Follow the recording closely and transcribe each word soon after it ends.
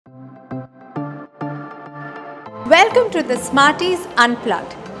Welcome to the Smarties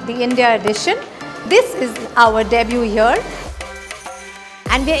Unplugged, the India edition. This is our debut year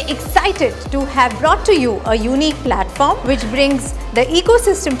and we are excited to have brought to you a unique platform which brings the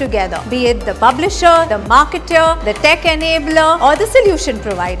ecosystem together, be it the publisher, the marketer, the tech enabler or the solution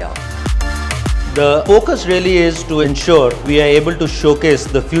provider. The focus really is to ensure we are able to showcase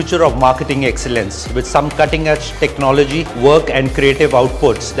the future of marketing excellence with some cutting-edge technology, work and creative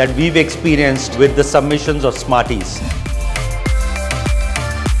outputs that we've experienced with the submissions of Smarties.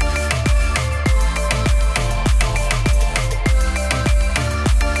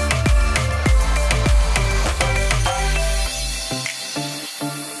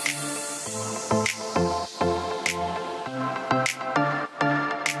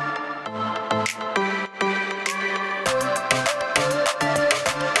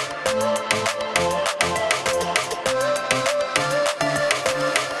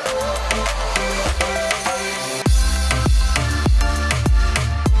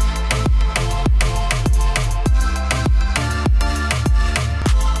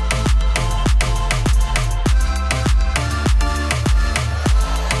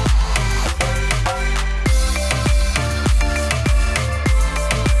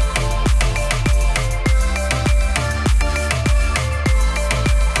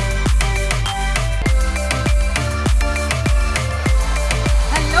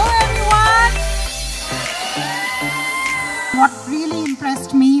 What really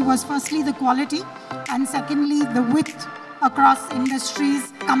impressed me was firstly the quality and secondly the width across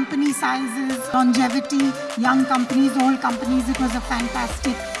industries, company sizes, longevity, young companies, old companies. It was a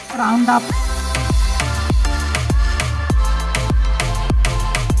fantastic roundup.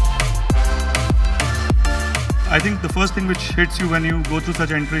 I think the first thing which hits you when you go through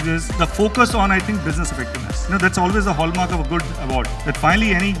such entries is the focus on, business effectiveness. That's always the hallmark of a good award. That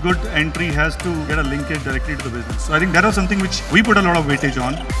finally any good entry has to get a linkage directly to the business. So I think that was something which we put a lot of weightage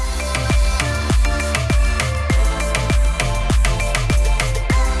on.